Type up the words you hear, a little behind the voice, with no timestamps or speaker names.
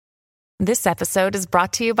This episode is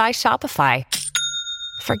brought to you by Shopify.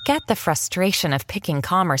 Forget the frustration of picking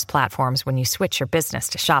commerce platforms when you switch your business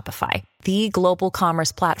to Shopify, the global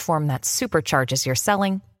commerce platform that supercharges your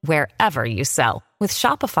selling wherever you sell. With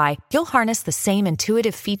Shopify, you'll harness the same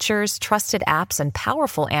intuitive features, trusted apps, and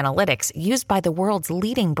powerful analytics used by the world's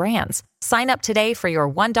leading brands. Sign up today for your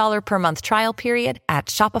 $1 per month trial period at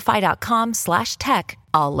shopify.com/tech,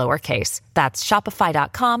 all lowercase. That's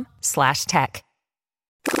shopify.com/tech.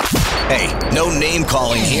 Hey, no name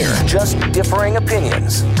calling here. Just differing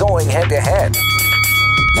opinions going head to head.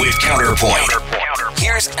 With Counterpoint.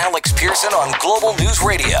 Here's Alex Pearson on Global News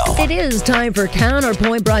Radio. It is time for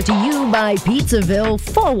Counterpoint, brought to you by Pizzaville,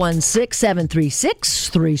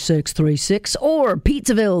 416-736-3636 or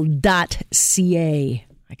pizzaville.ca.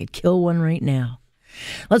 I could kill one right now.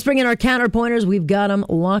 Let's bring in our counterpointers. We've got them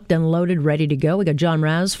locked and loaded, ready to go. We got John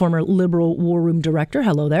Raz, former Liberal War Room Director.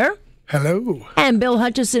 Hello there. Hello. And Bill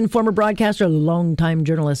Hutchison, former broadcaster, longtime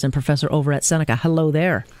journalist and professor over at Seneca. Hello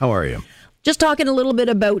there. How are you? Just talking a little bit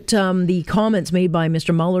about the comments made by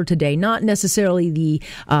Mr. Mueller today. Not necessarily the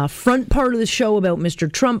front part of the show about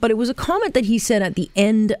Mr. Trump, but it was a comment that he said at the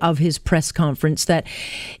end of his press conference that,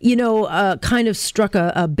 kind of struck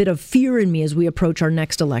a bit of fear in me as we approach our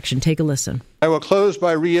next election. Take a listen. I will close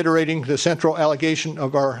by reiterating the central allegation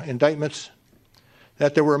of our indictments,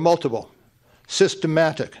 that there were multiple,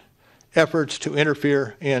 systematic efforts to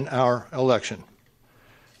interfere in our election.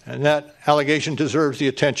 And that allegation deserves the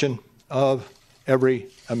attention of every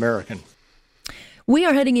American. We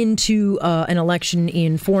are heading into an election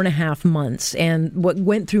in 4.5 months, and what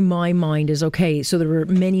went through my mind is, okay, so there were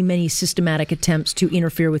many, many systematic attempts to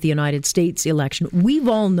interfere with the United States election. We've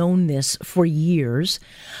all known this for years,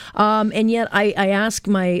 and yet I asked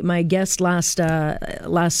my guest last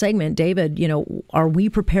segment, David, are we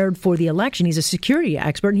prepared for the election? He's a security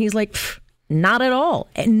expert, and he's like, not at all.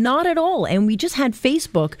 Not at all. And we just had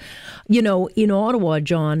Facebook, in Ottawa,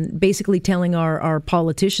 John, basically telling our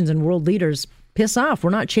politicians and world leaders, piss off.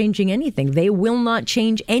 We're not changing anything. They will not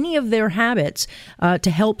change any of their habits to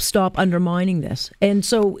help stop undermining this. And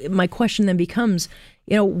so my question then becomes,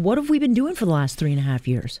 what have we been doing for the last 3.5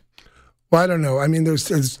 years? Well, I don't know. I mean,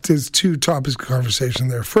 there's two topics of conversation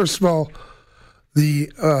there. First of all, the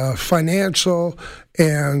financial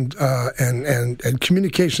and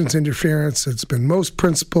communications interference that's been most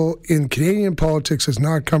principal in Canadian politics has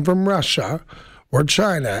not come from Russia or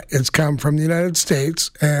China. It's come from the United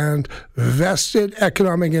States and vested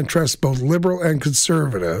economic interests, both liberal and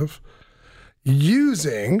conservative,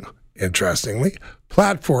 using, interestingly,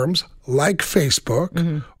 platforms like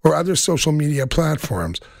Facebook or other social media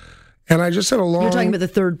platforms. And I just had a long... You're talking about the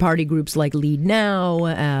third-party groups like Lead Now.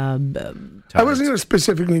 I wasn't going to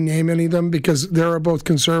specifically name any of them because there are both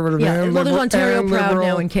conservative and liberal. There's Ontario Proud liberal.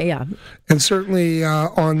 now and yeah. And certainly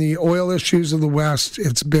on the oil issues of the West,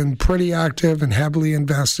 it's been pretty active and heavily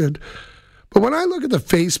invested. But when I look at the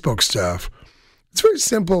Facebook stuff, it's very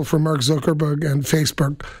simple for Mark Zuckerberg and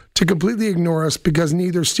Facebook to completely ignore us because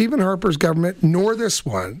neither Stephen Harper's government nor this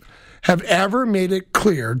one have ever made it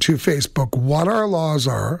clear to Facebook what our laws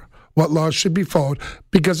are, what laws should be followed,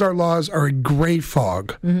 because our laws are a gray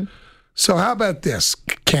fog. Mm-hmm. So how about this,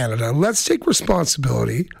 Canada? Let's take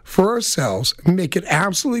responsibility for ourselves and make it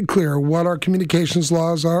absolutely clear what our communications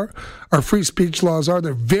laws are, our free speech laws are.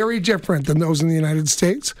 They're very different than those in the United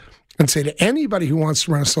States. And say to anybody who wants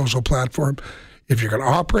to run a social platform, if you're going to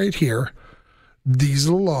operate here, these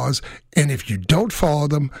are the laws. And if you don't follow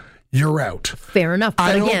them, you're out. Fair enough. But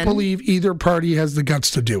I don't believe either party has the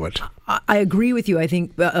guts to do it. I agree with you. I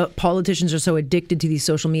think politicians are so addicted to these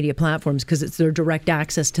social media platforms because it's their direct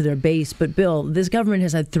access to their base. But Bill, this government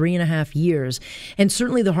has had 3.5 years, and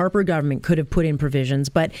certainly the Harper government could have put in provisions.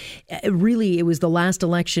 But really, it was the last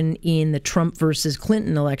election in the Trump versus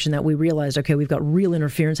Clinton election that we realized, okay, we've got real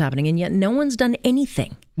interference happening, and yet no one's done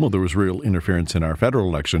anything. Well, there was real interference in our federal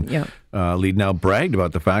election. Yeah. Lead Now bragged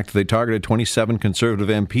about the fact that they targeted 27 Conservative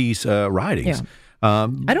MPs' ridings. Yeah. I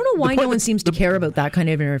don't know why no one seems to care about that kind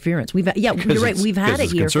of interference. You're right. We've had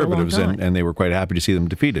it here for a long time. And they were quite happy to see them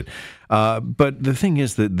defeated. But the thing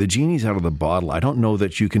is that the genie's out of the bottle. I don't know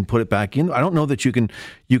that you can put it back in. I don't know that you can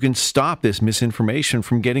stop this misinformation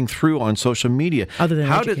from getting through on social media. Other than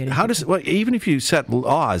even if you set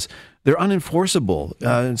laws, they're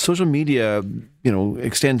unenforceable. Social media,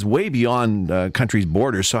 extends way beyond countries'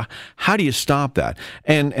 borders. So how do you stop that?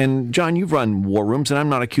 And John, you've run war rooms, and I'm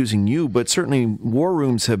not accusing you, but certainly war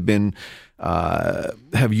rooms have been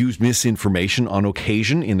have used misinformation on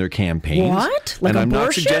occasion in their campaigns. What? Like and I'm abortion?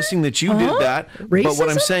 not suggesting that you did that. Racism? But what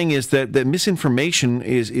I'm saying is that misinformation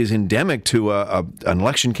is endemic to an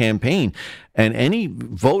election campaign. And any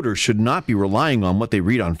voter should not be relying on what they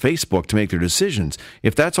read on Facebook to make their decisions.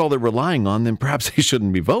 If that's all they're relying on, then perhaps they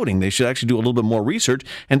shouldn't be voting. They should actually do a little bit more research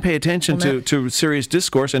and pay attention to serious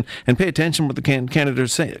discourse and pay attention to what the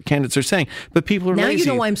candidates are saying. But people are now lazy. You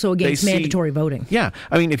know why I'm so against mandatory voting. Yeah.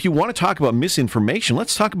 I mean, if you want to talk about misinformation,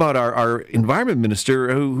 let's talk about our environment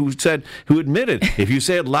minister who admitted if you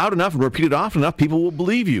say it loud enough and repeat it often enough, people will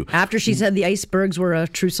believe you. After she said the icebergs were a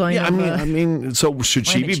true sign of... So should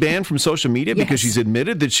she be banned from social media because she's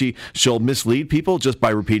admitted that she'll mislead people just by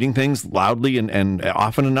repeating things loudly and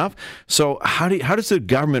often enough? So how does the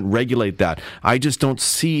government regulate that? I just don't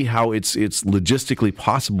see how it's logistically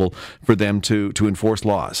possible for them to enforce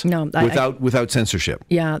laws without censorship.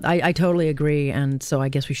 Yeah, I totally agree, and so I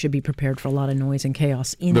guess we should be prepared for a lot of noise and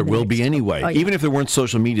chaos. There will be anyway. Even if there weren't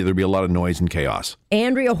social media, there'd be a lot of noise and chaos.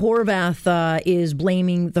 Andrea Horwath is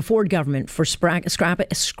blaming the Ford government for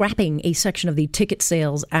scrapping a section of the ticket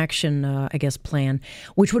sales action, plan,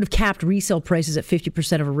 which would have capped resale prices at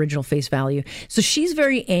 50% of original face value. So she's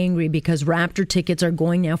very angry because Raptor tickets are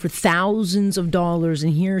going now for thousands of dollars,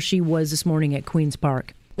 and here she was this morning at Queen's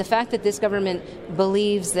Park. The fact that this government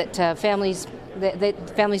believes that families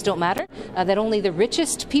don't matter, that only the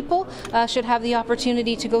richest people should have the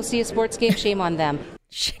opportunity to go see a sports game, shame on them.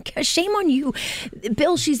 Shame on you.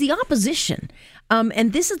 Bill, she's the opposition.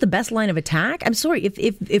 And this is the best line of attack. I'm sorry,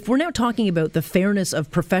 if we're now talking about the fairness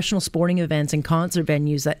of professional sporting events and concert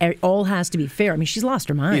venues, that it all has to be fair. I mean, she's lost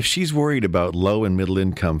her mind. If she's worried about low and middle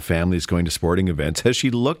income families going to sporting events, has she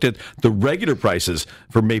looked at the regular prices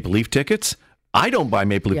for Maple Leaf tickets? I don't buy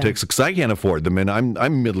Maple Leaf tickets because I can't afford them, and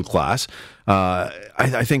I'm middle class.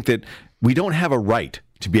 I think that we don't have a right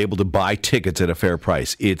to be able to buy tickets at a fair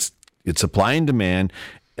price. It's supply and demand.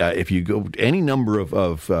 If you go any number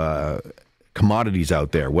of commodities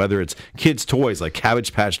out there, whether it's kids' toys like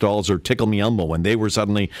Cabbage Patch Dolls or Tickle Me Elmo, when they were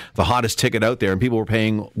suddenly the hottest ticket out there and people were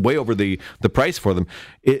paying way over the price for them.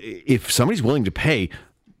 If somebody's willing to pay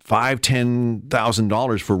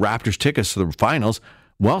 $5,000-$10,000 for Raptors tickets to the finals,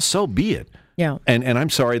 well, so be it. Yeah. And I'm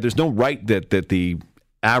sorry, there's no right that the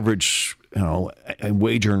average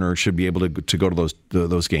wage earner should be able to go to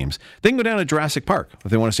those games. They can go down to Jurassic Park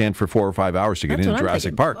if they want to stand for 4 or 5 hours to get into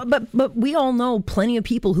Jurassic Park. But we all know plenty of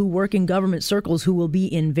people who work in government circles who will be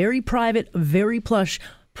in very private, very plush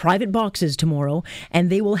private boxes tomorrow, and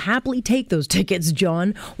they will happily take those tickets,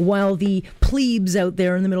 John, while the plebes out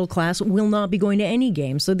there in the middle class will not be going to any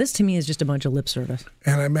game. So this to me is just a bunch of lip service.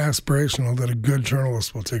 And I'm aspirational that a good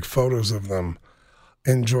journalist will take photos of them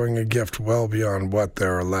enjoying a gift well beyond what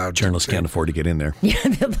they're allowed to. Journalists can't afford to get in there. Yeah,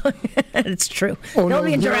 it's true. They'll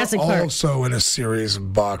be in Jurassic Park. Also in a series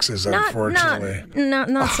of boxes, unfortunately. Not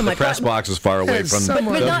so much. The press box is far away from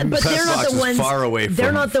but they're not the ones. Far away they're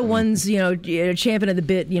from, not the ones, champing at the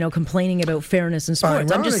bit, complaining about fairness in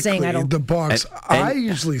sports. I'm just saying, I don't. The box I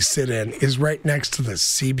usually sit in is right next to the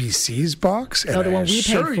CBC's box, and the one we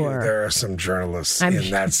assure paid for. There are some journalists in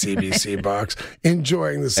that CBC box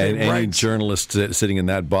enjoying the same and rights. any journalist sitting in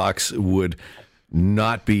that box would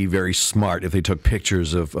not be very smart if they took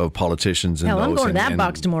pictures of politicians. Hell, I'm going to that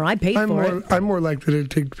box tomorrow. I paid for it. I'm more likely to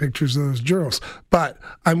take pictures of those journalists. But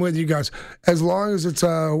I'm with you guys. As long as it's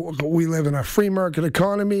we live in a free market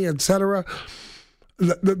economy, etc.,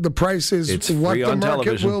 the price is what the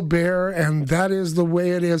market will bear, and that is the way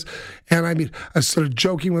it is. And I mean, I was sort of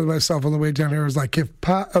joking with myself on the way down here. It was like if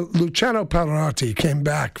Luciano Pavarotti came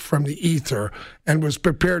back from the ether and was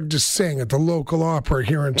prepared to sing at the local opera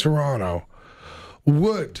here in Toronto,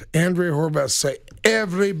 would Andrea Horwath say,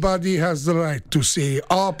 everybody has the right to see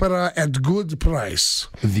opera at good price?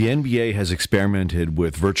 The NBA has experimented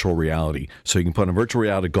with virtual reality. So you can put on virtual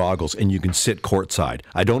reality goggles and you can sit courtside.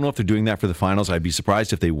 I don't know if they're doing that for the finals. I'd be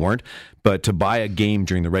surprised if they weren't. But to buy a game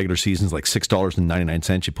during the regular season is like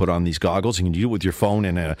 $6.99. You put on these goggles. You can do it with your phone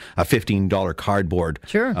and a $15 cardboard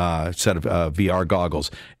set of VR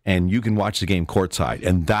goggles. And you can watch the game courtside.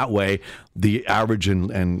 And that way, the average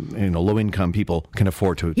and low-income people can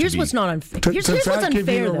afford to Here's what's not unfair. Here's what's unfair, give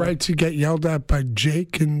you the right to get yelled at by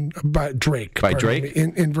Drake? In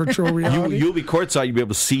virtual reality? You'll be courtside. You'll be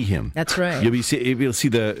able to see him. That's right. You'll be able to see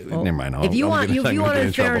the... never mind. If you want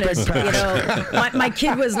unfairness, my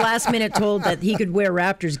kid was last minute told that he could wear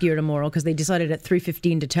Raptors gear tomorrow because they decided at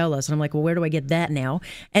 3:15 to tell us. And I'm like, well, where do I get that now?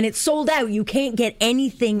 And it's sold out. You can't get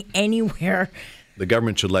anything anywhere. The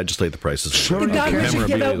government should legislate the prices. Sure, The government should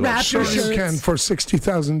give out Raptor sure you can shirts. for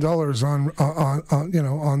 $60,000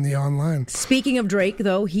 on the online. Speaking of Drake,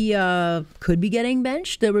 though, he could be getting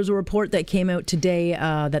benched. There was a report that came out today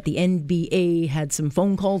that the NBA had some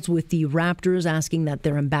phone calls with the Raptors asking that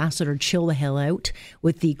their ambassador chill the hell out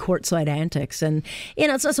with the courtside antics. And,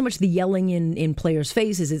 it's not so much the yelling in players'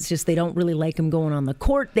 faces. It's just they don't really like him going on the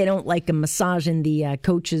court. They don't like him massaging the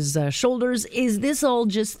coach's shoulders. Is this all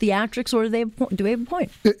just theatrics, or do they have a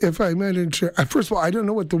point? If I might interject, first of all, I don't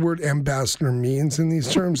know what the word ambassador means in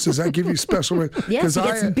these terms. Does that give you special? Yes, he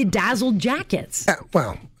gets bedazzled jackets.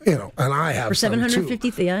 Well, and I have For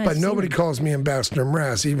 $750, yeah. But nobody calls me Ambassador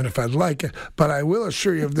Mraz, even if I'd like it. But I will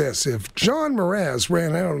assure you of this. If John Mraz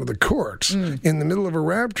ran out onto the court in the middle of a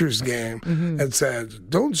Raptors game and said,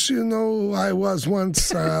 "Don't you know I was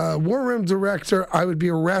once war room director," I would be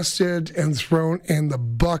arrested and thrown in the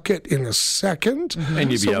bucket in a second.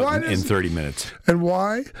 And you'd be out in 30 minutes. And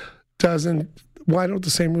why don't the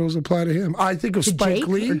same rules apply to him? I think of Spike Jake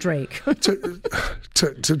Lee or Drake.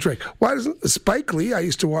 to Drake. Why doesn't Spike Lee? I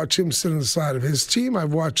used to watch him sit on the side of his team.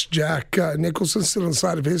 I've watched Jack Nicholson sit on the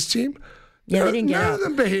side of his team. Yeah, they didn't get None up. of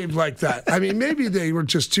them behaved like that. I mean, maybe they were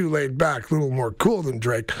just too laid back, a little more cool than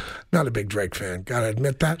Drake. Not a big Drake fan, gotta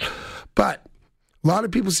admit that. But a lot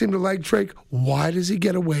of people seem to like Drake. Why does he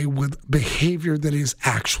get away with behavior that is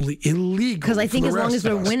actually illegal? Because I think as long as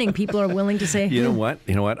they're winning, people are willing to say, You know what?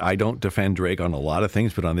 I don't defend Drake on a lot of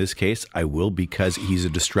things, but on this case, I will, because he's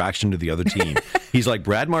a distraction to the other team. He's like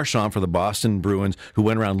Brad Marchand for the Boston Bruins, who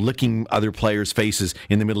went around licking other players' faces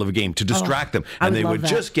in the middle of a game to distract them. I And would they love would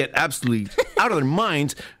that. just get absolutely out of their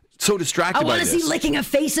minds, so distracted I by want to this. see licking of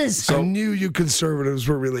faces. I knew you conservatives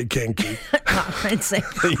were really kinky. I'd say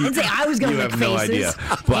I was going You to lick have no faces.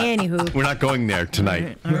 idea. But Anywho. we're not going there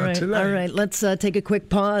tonight. All right. Let's take a quick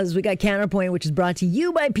pause. We got Counterpoint, which is brought to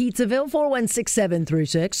you by Pizzaville,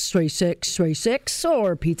 416-736-3636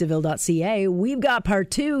 or pizzaville.ca. We've got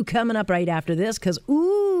part 2 coming up right after this because,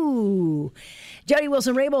 Jody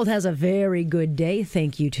Wilson-Raybould has a very good day.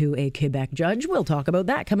 Thank you to a Quebec judge. We'll talk about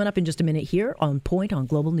that coming up in just a minute here on Point on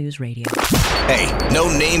Global News Radio. Hey, no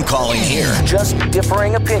name calling here. Just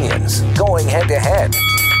differing opinions going head to head.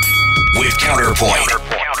 With Counterpoint.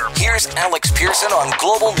 Here's Alex Pearson on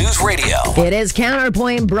Global News Radio. It is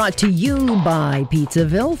Counterpoint, brought to you by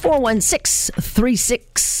Pizzaville,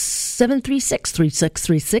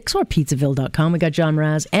 416-736-3636 or pizzaville.com. We got John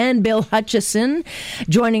Mraz and Bill Hutchison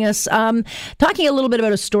joining us, talking a little bit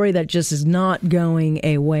about a story that just is not going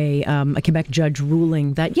away. A Quebec judge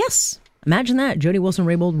ruling that, yes, imagine that, Jody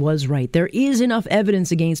Wilson-Raybould was right. There is enough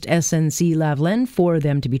evidence against SNC-Lavalin for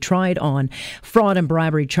them to be tried on fraud and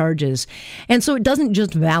bribery charges. And so it doesn't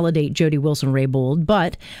just validate Jody Wilson-Raybould,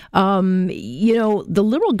 but, the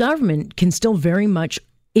Liberal government can still very much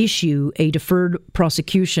issue a deferred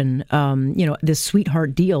prosecution, this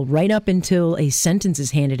sweetheart deal right up until a sentence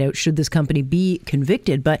is handed out should this company be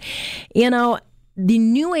convicted. But, the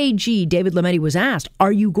new AG, David Lametti, was asked,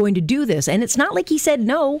 are you going to do this? And it's not like he said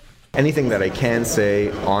no. Anything that I can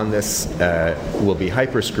say on this will be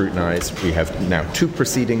hyper-scrutinized. We have now 2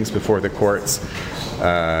 proceedings before the courts,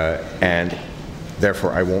 and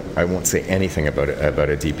therefore I won't say anything about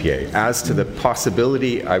a DPA. As to the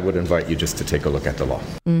possibility, I would invite you just to take a look at the law.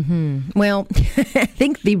 Well, I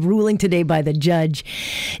think the ruling today by the judge,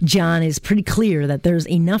 John, is pretty clear that there's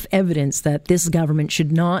enough evidence that this government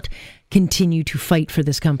should not continue to fight for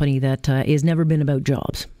this company that has never been about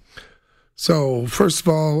jobs. So, first of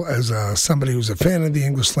all, as somebody who's a fan of the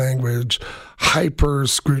English language, hyper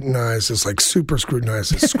scrutinized is like super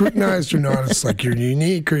scrutinized. It's scrutinized or not. It's like you're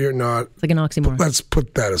unique or you're not. It's like an oxymoron. Let's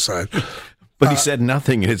put that aside. But he said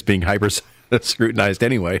nothing, and it's being hyper scrutinized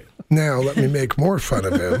anyway. Now, let me make more fun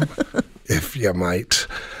of him, if you might.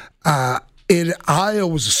 I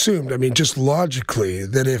always assumed, just logically,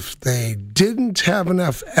 that if they didn't have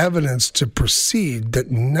enough evidence to proceed,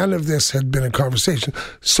 that none of this had been a conversation.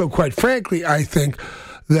 So quite frankly, I think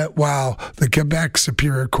that while the Quebec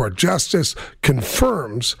Superior Court Justice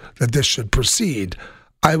confirms that this should proceed,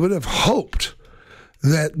 I would have hoped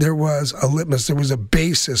that there was a litmus, there was a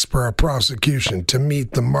basis for a prosecution to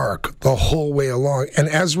meet the mark the whole way along. And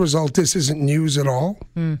as a result, this isn't news at all.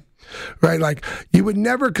 Right? Like, you would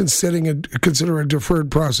never consider a deferred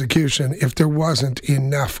prosecution if there wasn't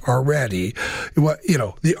enough already.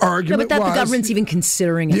 The argument but that was... the government's even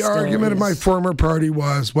considering it. The argument of my former party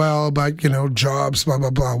was, jobs, blah,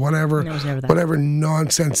 blah, blah, whatever. No, it was never that. Whatever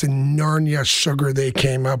nonsense and Narnia sugar they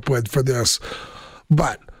came up with for this.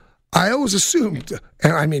 But I always assumed,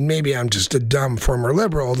 and I mean, maybe I'm just a dumb former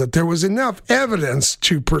liberal, that there was enough evidence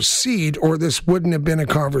to proceed or this wouldn't have been a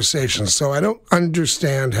conversation. So I don't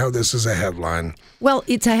understand how this is a headline. Well,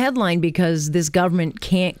 it's a headline because this government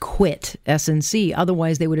can't quit SNC.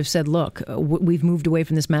 Otherwise, they would have said, look, we've moved away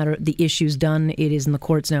from this matter. The issue's done. It is in the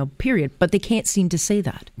courts now, period. But they can't seem to say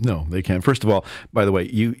that. No, they can't. First of all, by the way,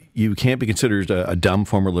 you can't be considered a dumb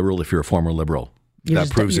former liberal if you're a former liberal. That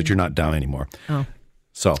proves that you're not dumb anymore. Oh.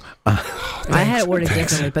 So I had it worded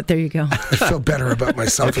differently, but there you go. I feel better about my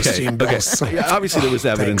self-esteem, Bill. Okay. Yeah, obviously, there was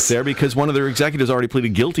evidence there because one of their executives already pleaded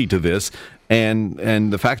guilty to this, and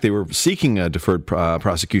the fact they were seeking a deferred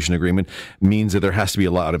prosecution agreement means that there has to be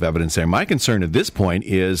a lot of evidence there. My concern at this point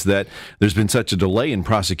is that there's been such a delay in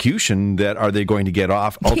prosecution that are they going to get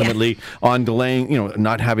off ultimately on delaying,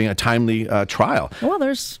 not having a timely trial? Well,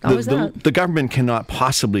 there's always that. The government cannot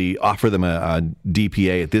possibly offer them a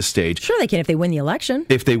DPA at this stage. Sure, they can if they win the election.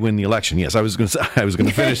 If they win the election, yes. I was going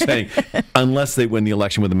to finish saying, unless they win the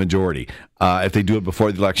election with a majority. If they do it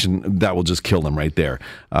before the election, that will just kill them right there.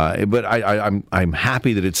 But I'm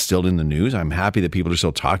happy that it's still in the news. I'm happy that people are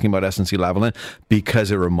still talking about SNC-Lavalin because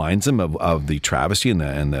it reminds them of the travesty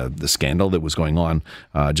and the scandal that was going on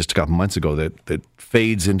just a couple months ago that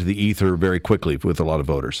fades into the ether very quickly with a lot of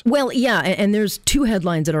voters. Well, yeah, and there's two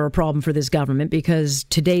headlines that are a problem for this government because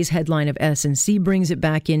today's headline of SNC brings it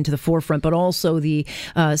back into the forefront, but also the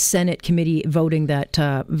Senate committee voting that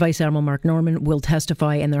Vice Admiral Mark Norman will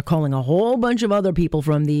testify, and they're calling a whole bunch of other people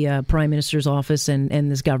from the Prime Minister's office and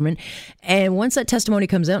this government. And once that testimony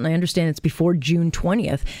comes out, and I understand it's before June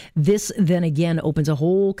 20th, this then again opens a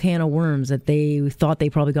whole can of worms that they thought they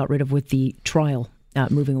probably got rid of with the trial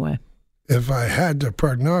moving away. If I had to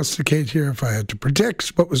prognosticate here, if I had to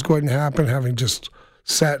predict what was going to happen, having just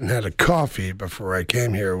sat and had a coffee before I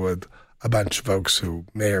came here with a bunch of folks who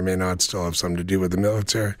may or may not still have something to do with the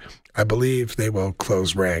military, I believe they will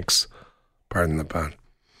close ranks. Pardon the pun.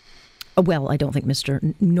 Well, I don't think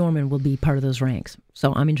Mr. Norman will be part of those ranks.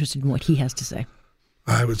 So I'm interested in what he has to say.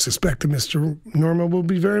 I would suspect that Mr. Norman will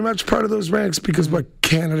be very much part of those ranks because what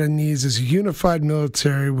Canada needs is a unified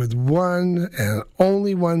military with one and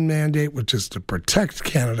only one mandate, which is to protect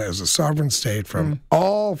Canada as a sovereign state from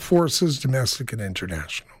all forces, domestic and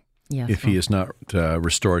international. Yeah, if he is not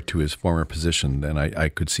restored to his former position, then I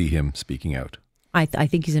could see him speaking out. I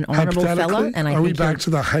think he's an honorable fellow. And Are we back to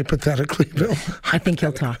the hypothetically, Bill? I think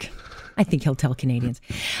he'll talk. I think he'll tell Canadians.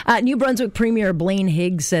 New Brunswick Premier Blaine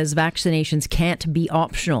Higgs says vaccinations can't be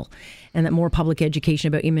optional and that more public education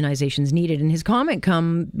about immunization is needed. And his comment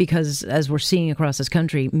come because, as we're seeing across this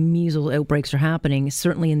country, measles outbreaks are happening.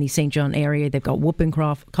 Certainly in the St. John area, they've got whooping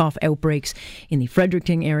cough outbreaks in the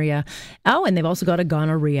Fredericton area. Oh, and they've also got a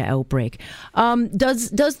gonorrhea outbreak. Does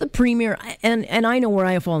the Premier, and I know where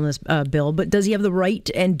I fall on this bill, but does he have the right,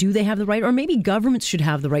 and do they have the right, or maybe governments should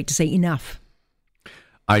have the right to say enough?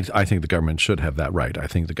 I think the government should have that right. I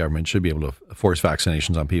think the government should be able to force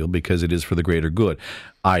vaccinations on people because it is for the greater good.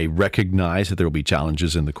 I recognize that there will be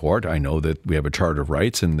challenges in the court. I know that we have a Charter of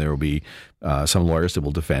Rights and there will be some lawyers that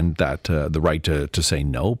will defend that the right to say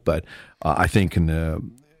no. But I think in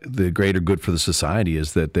the greater good for the society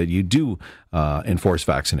is that you do enforce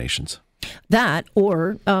vaccinations. That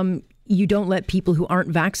or you don't let people who aren't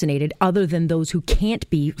vaccinated, other than those who can't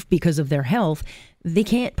be because of their health, they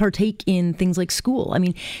can't partake in things like school. I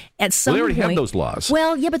mean, at some point... They already have those laws.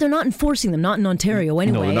 Well, yeah, but they're not enforcing them, not in Ontario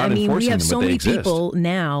anyway. No, they're not enforcing we have them, so but many they people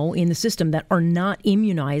now in the system that are not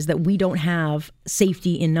immunized that we don't have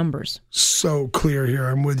safety in numbers. So clear here.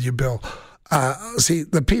 I'm with you, Bill. See,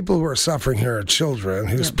 the people who are suffering here are children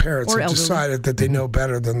whose parents have decided that they know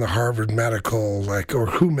better than the Harvard medical, or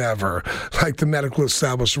whomever, like the medical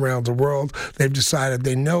establishment around the world. They've decided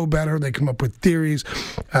they know better. They come up with theories.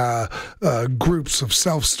 Groups of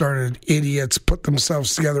self-started idiots put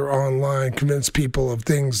themselves together online, convince people of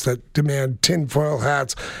things that demand tinfoil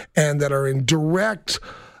hats and that are in direct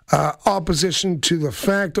opposition to the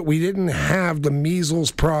fact that we didn't have the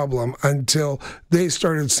measles problem until they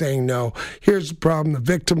started saying no. Here's the problem. The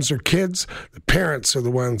victims are kids. The parents are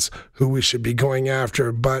the ones who we should be going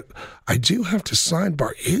after. But I do have to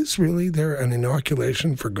sidebar. Is really there an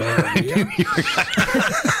inoculation for gonorrhea?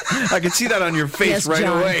 I can see that on your face right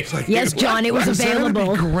John. away. Yes, John, it was available.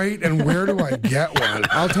 That'd be great. And where do I get one?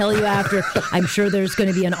 I'll tell you after. I'm sure there's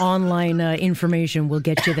going to be an online information. We'll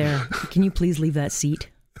get you there. Can you please leave that seat?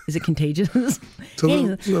 Is it contagious? It's a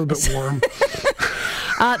little bit warm.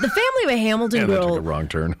 The family of a Hamilton that girl took a wrong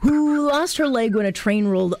turn. who lost her leg when a train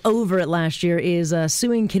rolled over it last year is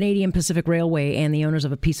suing Canadian Pacific Railway and the owners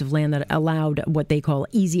of a piece of land that allowed what they call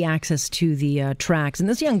easy access to the tracks. And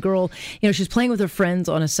this young girl, she's playing with her friends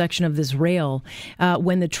on a section of this rail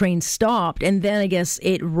when the train stopped, and then I guess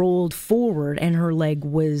it rolled forward and her leg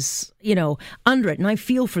was, under it. And I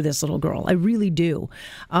feel for this little girl. I really do.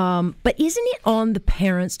 But isn't it on the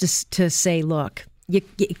parents to say, look, you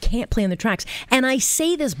can't play on the tracks? And I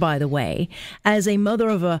say this, by the way, as a mother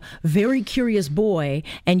of a very curious boy,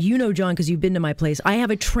 and John, because you've been to my place, I have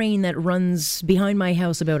a train that runs behind my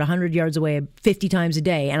house about 100 yards away 50 times a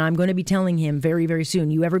day, and I'm going to be telling him very, very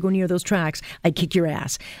soon, you ever go near those tracks, I'd kick your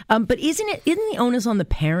ass. But isn't the onus on the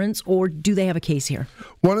parents, or do they have a case here?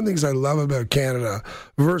 One of the things I love about Canada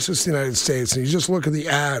versus the United States, and you just look at the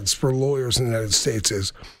ads for lawyers in the United States,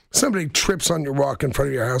 is somebody trips on your walk in front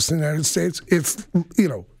of your house in the United States, it's,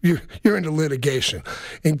 you're into litigation.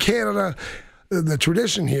 In Canada, the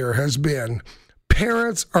tradition here has been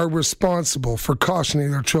parents are responsible for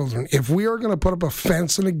cautioning their children. If we are going to put up a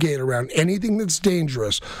fence and a gate around anything that's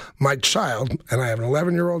dangerous, my child, and I have an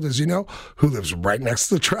 11-year-old, as you know, who lives right next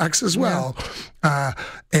to the tracks as well,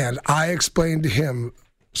 and I explained to him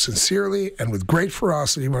sincerely and with great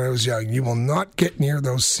ferocity when I was young, you will not get near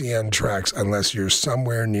those CN tracks unless you're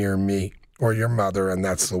somewhere near me or your mother, and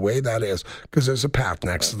that's the way that is, because there's a path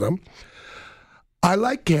next to them. I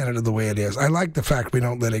like Canada the way it is. I like the fact we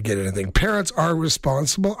don't litigate anything. Parents are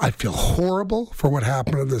responsible. I feel horrible for what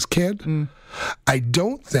happened to this kid. I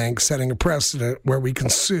don't think setting a precedent where we can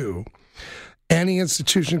sue any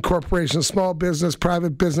institution, corporation, small business,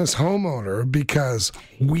 private business, homeowner, because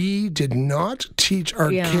we did not teach our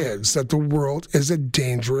kids that the world is a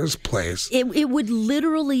dangerous place. It would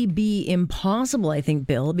literally be impossible, I think,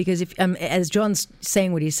 Bill, because if as John's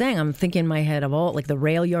saying what he's saying, I'm thinking in my head of all, like the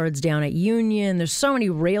rail yards down at Union. There's so many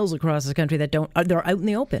rails across this country that they're out in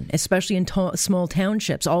the open, especially in small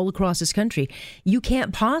townships all across this country. You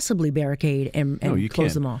can't possibly barricade and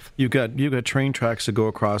close them off. You've got train tracks that go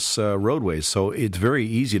across roadways, so it's very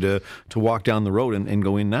easy to walk down the road and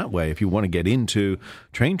go in that way if you want to get into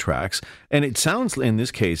train tracks. And it sounds in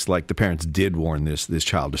this case like the parents did warn this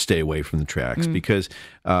child to stay away from the tracks, because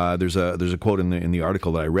there's a quote in the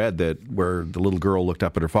article that I read where the little girl looked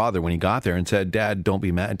up at her father when he got there and said, Daddy, don't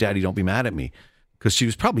be mad at me. Because she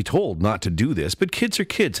was probably told not to do this, but kids are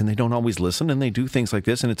kids and they don't always listen and they do things like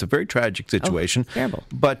this, and it's a very tragic situation. Terrible.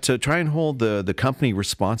 But to try and hold the company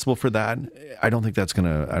responsible for that, I don't think it's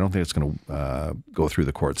gonna go through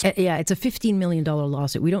the courts. Yeah, it's a $15 million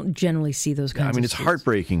lawsuit. We don't generally see those kinds. It's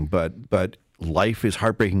heartbreaking, but life is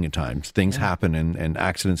heartbreaking at times. Things happen and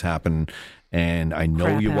accidents happen, and I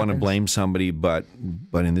know you want to blame somebody, but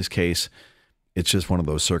in this case, it's just one of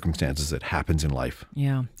those circumstances that happens in life.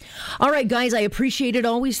 Yeah. All right, guys, I appreciate it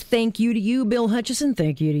always. Thank you to you, Bill Hutchison.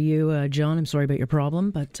 Thank you to you, John. I'm sorry about your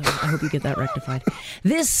problem, but I hope you get that rectified.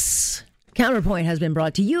 This Counterpoint has been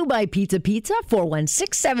brought to you by Pizza Pizza,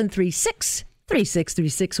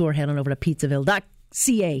 416-736-3636, or head on over to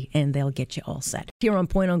pizzaville.ca and they'll get you all set. Here on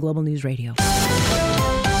Point on Global News Radio.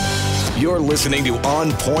 You're listening to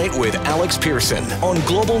On Point with Alex Pearson on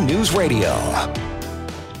Global News Radio.